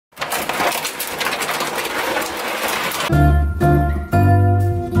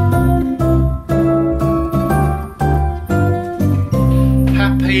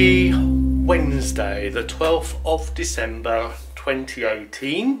the 12th of December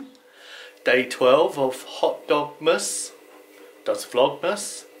 2018, day 12 of Hotdogmas, does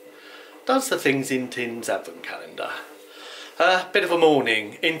Vlogmas, does the things in Tin's advent calendar. Bit of a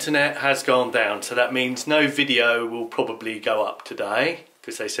morning. Internet has gone down, so that means no video will probably go up today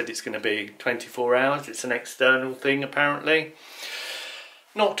because they said it's going to be 24 hours. It's an external thing apparently.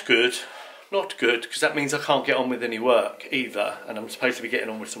 Not good. Not good, because that means I can't get on with any work either, and I'm supposed to be getting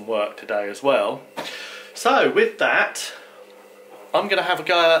on with some work today as well. So with that, I'm going to have a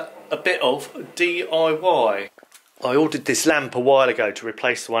go at a bit of DIY. I ordered this lamp a while ago to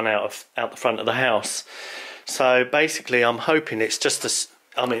replace the one out the front of the house. So basically I'm hoping it's just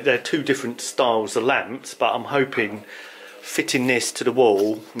I mean they're two different styles of lamps, but I'm hoping fitting this to the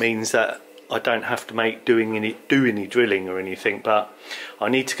wall means that I don't have to do any drilling or anything, but I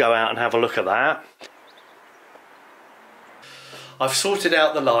need to go out and have a look at that. I've sorted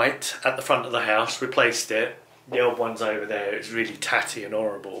out the light at the front of the house, replaced it. The old one's over there, it's really tatty and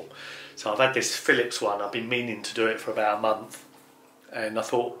horrible. So I've had this Philips one, I've been meaning to do it for about a month. And I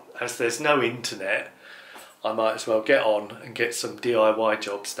thought, as there's no internet, I might as well get on and get some DIY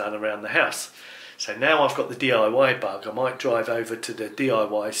jobs done around the house. So now I've got the DIY bug, I might drive over to the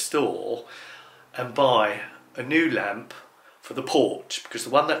DIY store and buy a new lamp for the porch, because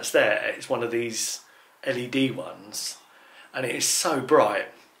the one that's there is one of these LED ones and it is so bright.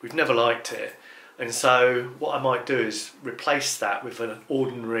 We've never liked it, and so what I might do is replace that with an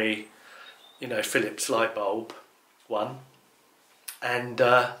ordinary, you know, Philips light bulb one, and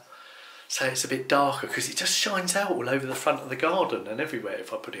so it's a bit darker, because it just shines out all over the front of the garden and everywhere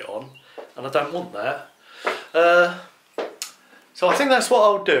if I put it on, and I don't want that. So I think that's what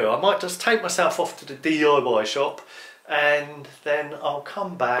I'll do. I might just take myself off to the DIY shop and then I'll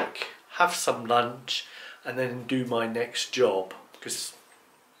come back, have some lunch and then do my next job, because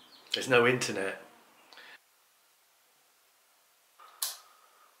there's no internet.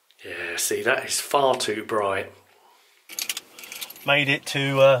 Yeah, see, that is far too bright. Made it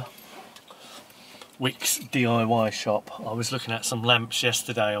to Wick's DIY shop. I was looking at some lamps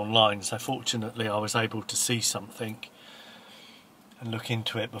yesterday online, so fortunately I was able to see something and look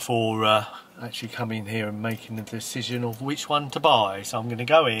into it before actually coming here and making the decision of which one to buy. So I'm going to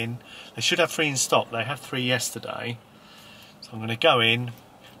go in. They should have 3 in stock. They had 3 yesterday. So I'm going to go in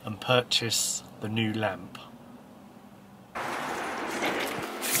and purchase the new lamp.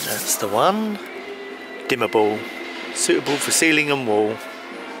 That's the one. Dimmable. Suitable for ceiling and wall.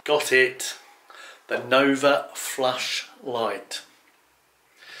 Got it. The Nova Flush Light.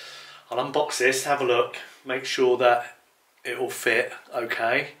 I'll unbox this, have a look, make sure that it will fit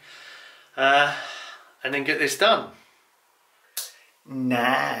okay, and then get this done.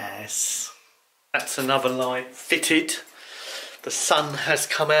 Nice. That's another light fitted. The sun has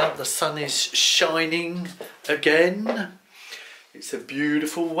come out, the sun is shining again. It's a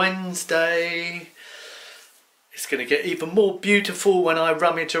beautiful Wednesday. It's going to get even more beautiful when I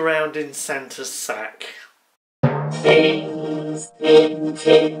rummage around in Santa's sack.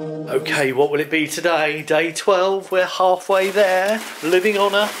 Okay, what will it be today? Day 12, we're halfway there. Living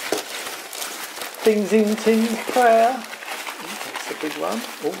on a things in Tin's prayer. That's a big one.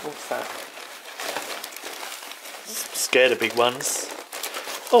 Oh, what's that? Scared of big ones.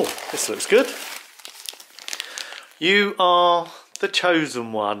 Oh, this looks good. You are the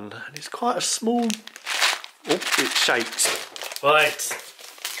chosen one. And it's quite a small... Oh, it shakes. Right,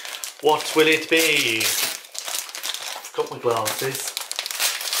 what will it be? I've got my glasses.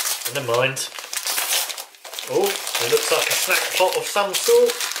 Never mind. Oh, it looks like a snack pot of some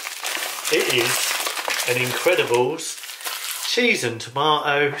sort. It is an Incredibles cheese and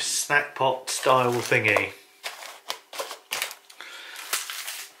tomato snack pot style thingy.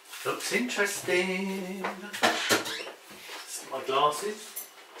 Looks interesting. My glasses.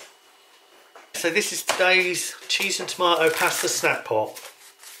 So this is today's cheese and tomato pasta snack pot.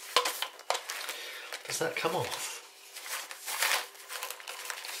 Does that come off?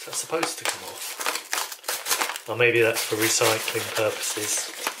 Is that supposed to come off? Or maybe that's for recycling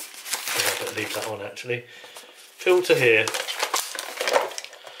purposes. I better leave that on actually. Filter here.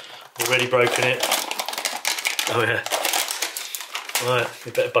 Already broken it. Oh yeah. Right,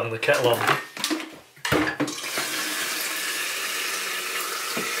 we better bung the kettle on.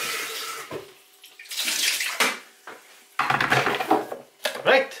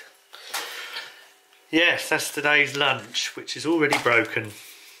 Right. Yes, that's today's lunch, which is already broken.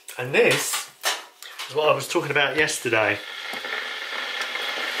 And this is what I was talking about yesterday.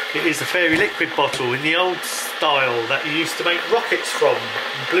 It is a fairy liquid bottle in the old style that you used to make rockets from,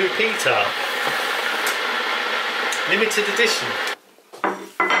 Blue Peter. Limited edition.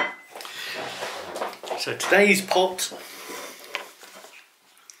 So today's pot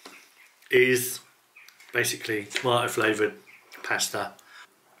is basically tomato flavoured pasta.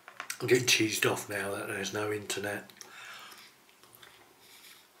 I'm getting cheesed off now that there's no internet.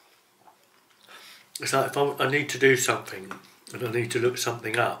 It's like if I need to do something and I need to look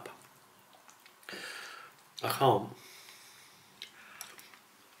something up, I can't.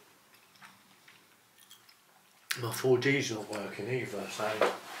 My 4G's not working either, so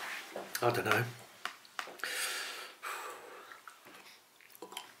I don't know.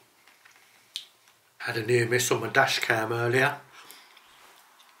 Had a near miss on my dash cam earlier.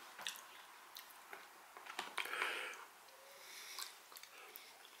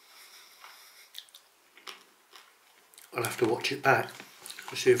 I'll have to watch it back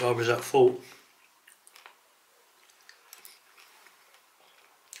to see if I was at fault.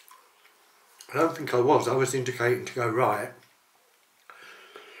 I don't think I was indicating to go right.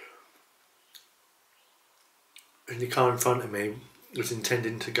 And the car in front of me was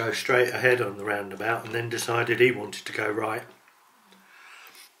intending to go straight ahead on the roundabout and then decided he wanted to go right.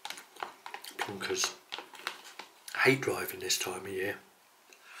 Bonkers. I hate driving this time of year.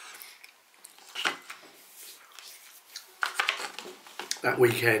 That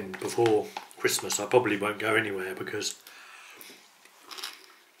weekend before Christmas I probably won't go anywhere because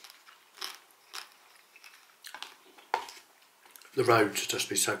the roads just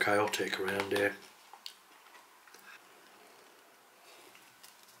be so chaotic around here.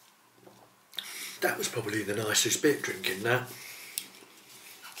 That was probably the nicest bit, drinking that.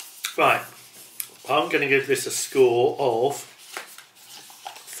 Right, I'm going to give this a score of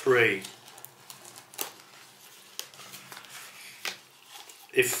 3.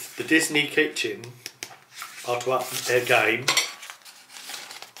 If the Disney Kitchen are to up their game,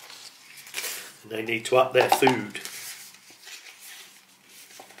 they need to up their food.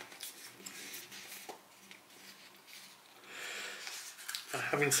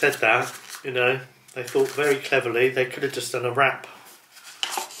 Having said that, you know, they thought very cleverly they could have just done a wrap,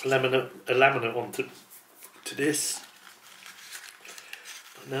 a laminate onto this.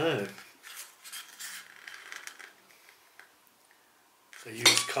 But no. They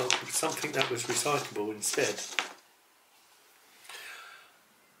used something that was recyclable instead.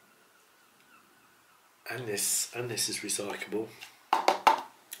 And this is recyclable. But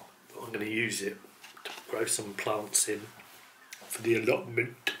I'm going to use it to grow some plants in for the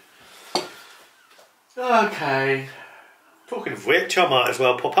allotment. Okay. Talking of which, I might as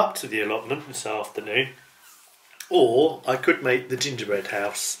well pop up to the allotment this afternoon. Or I could make the gingerbread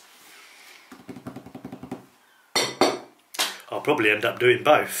house. I'll probably end up doing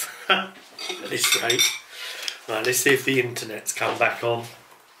both at this rate. Right, let's see if the internet's come back on.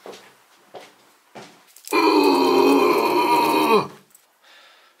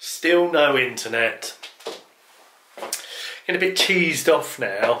 Still no internet. Getting a bit cheesed off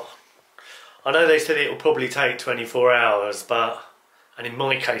now. I know they said it will probably take 24 hours, and in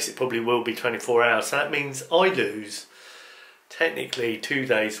my case it probably will be 24 hours. So that means I lose technically 2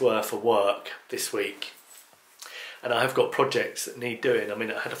 days worth of work this week. And I have got projects that need doing. I mean,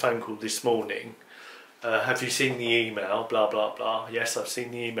 I had a phone call this morning. Have you seen the email? Blah, blah, blah. Yes, I've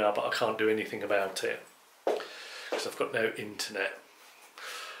seen the email, but I can't do anything about it because I've got no internet.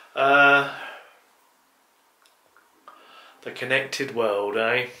 The connected world,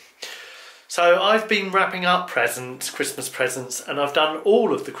 eh? So I've been wrapping up presents, Christmas presents, and I've done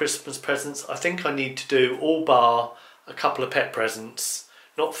all of the Christmas presents. I think I need to do all bar a couple of pet presents.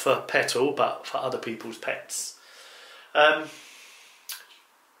 Not for Petal, but for other people's pets.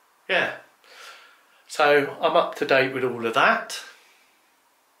 Yeah, so I'm up to date with all of that,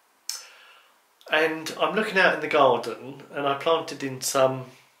 and I'm looking out in the garden and I planted in some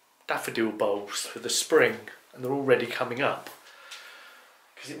daffodil bulbs for the spring and they're already coming up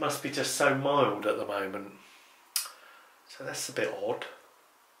because it must be just so mild at the moment, so that's a bit odd.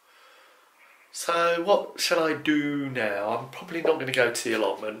 So what shall I do now? I'm probably not going to go to the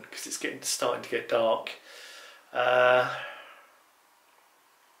allotment because it's starting to get dark. I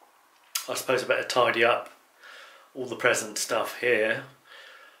suppose I better tidy up all the present stuff here.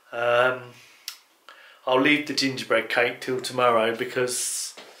 I'll leave the gingerbread cake till tomorrow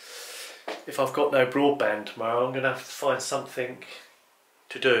because if I've got no broadband tomorrow I'm going to have to find something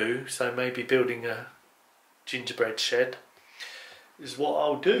to do, so maybe building a gingerbread shed is what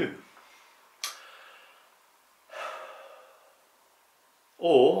I'll do.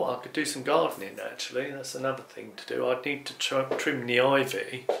 Or I could do some gardening actually, that's another thing to do. I'd need to trim the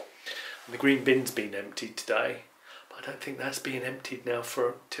ivy. And the green bin's been emptied today, but I don't think that's being emptied now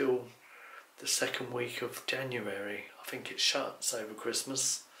till the second week of January. I think it shuts over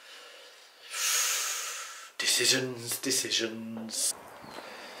Christmas. Decisions.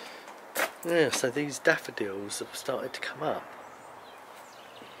 Yeah, so these daffodils have started to come up.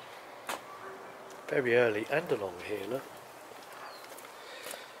 Very early and along here, look.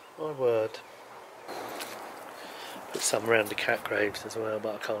 My word. Put some around the cat graves as well,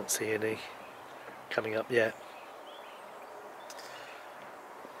 but I can't see any coming up yet.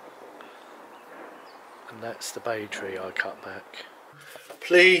 And that's the bay tree I cut back.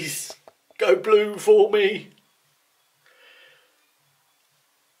 Please, go blue for me.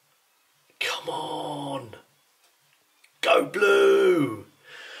 Come on. Go blue.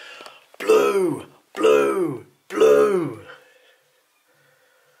 Blue, blue, blue.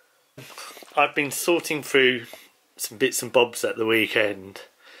 I've been sorting through some bits and bobs at the weekend,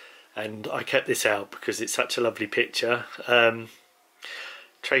 and I kept this out because it's such a lovely picture.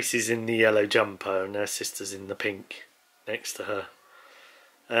 Tracey's in the yellow jumper and her sister's in the pink next to her.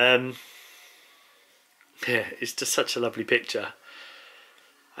 Yeah, it's just such a lovely picture.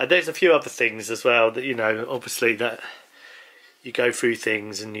 And there's a few other things as well that, you know, obviously that you go through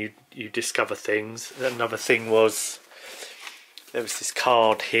things and you discover things. Another thing was, there was this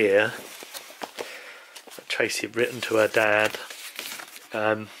card here that Tracey had written to her dad.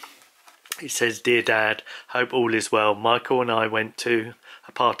 It says, "Dear Dad, hope all is well. Michael and I went to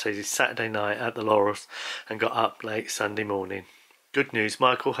a party Saturday night at the Laurels and got up late Sunday morning. Good news,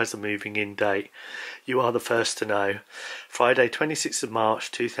 Michael has a moving in date. You are the first to know. Friday 26th of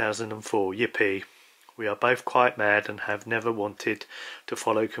March 2004. Yippee. We are both quite mad and have never wanted to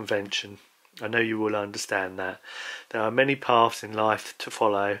follow convention. I know you will understand that. There are many paths in life to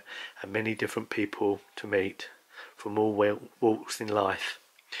follow and many different people to meet from all walks in life.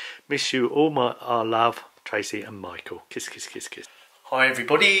 Miss you all, our love, Tracey and Michael. Kiss, kiss, kiss, kiss." Hi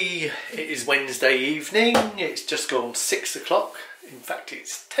everybody, it is Wednesday evening. It's just gone 6 o'clock. In fact,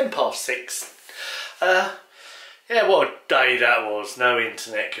 it's 6:10. Yeah, what a day that was. No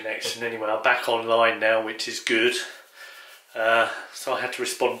internet connection anyway. I'm back online now, which is good. So I had to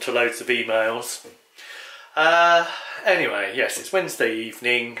respond to loads of emails. Anyway, yes, it's Wednesday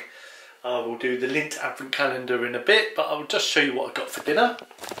evening. I will do the Lindt Advent Calendar in a bit, but I'll just show you what I got for dinner.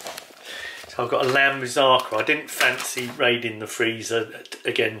 So I've got a lamb moussaka. I didn't fancy raiding the freezer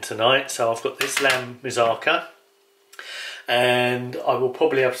again tonight, so I've got this lamb moussaka. And I will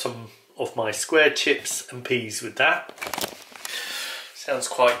probably have some of my square chips and peas with that. Sounds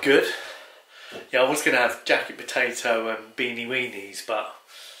quite good. Yeah, I was going to have jacket potato and beanie weenies, but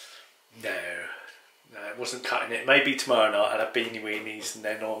no, it wasn't cutting it. Maybe tomorrow night I'll have beanie weenies, and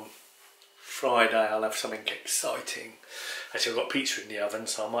then on Friday I'll have something exciting. Actually, I've got pizza in the oven,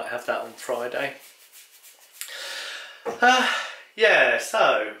 so I might have that on Friday. Yeah,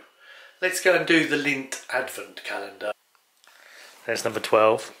 so let's go and do the Lindt Advent Calendar. There's number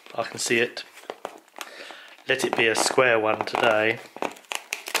 12. I can see it. Let it be a square one today.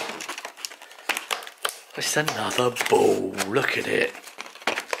 It's another ball. Look at it.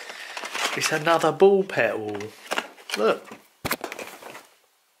 It's another ball petal. Look.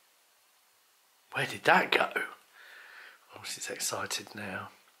 Where did that go? Oh, she's excited now.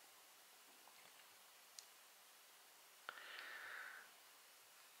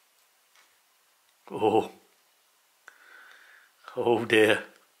 Oh. Oh dear.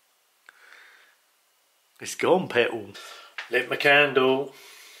 It's gone, petal. Lit my candle.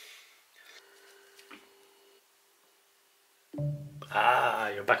 Ah,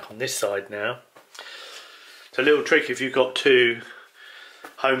 you're back on this side now. It's a little trick if you've got two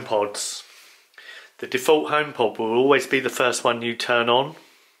HomePods. The default HomePod will always be the first one you turn on.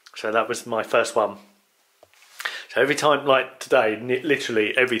 So that was my first one. So every time, like today,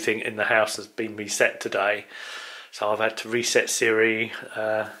 literally everything in the house has been reset today. So I've had to reset Siri.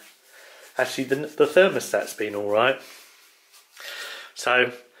 Actually, the thermostat's been all right.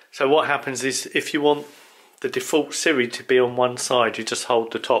 So what happens is, if you want the default Siri to be on one side, you just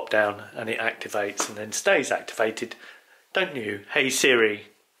hold the top down and it activates and then stays activated, don't you? Hey Siri,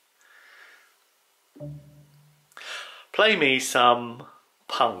 play me some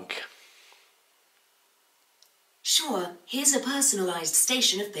punk. Sure, here's a personalised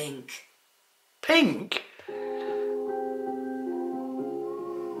station of Pink. Pink?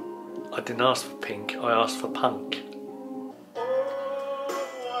 I didn't ask for pink, I asked for punk.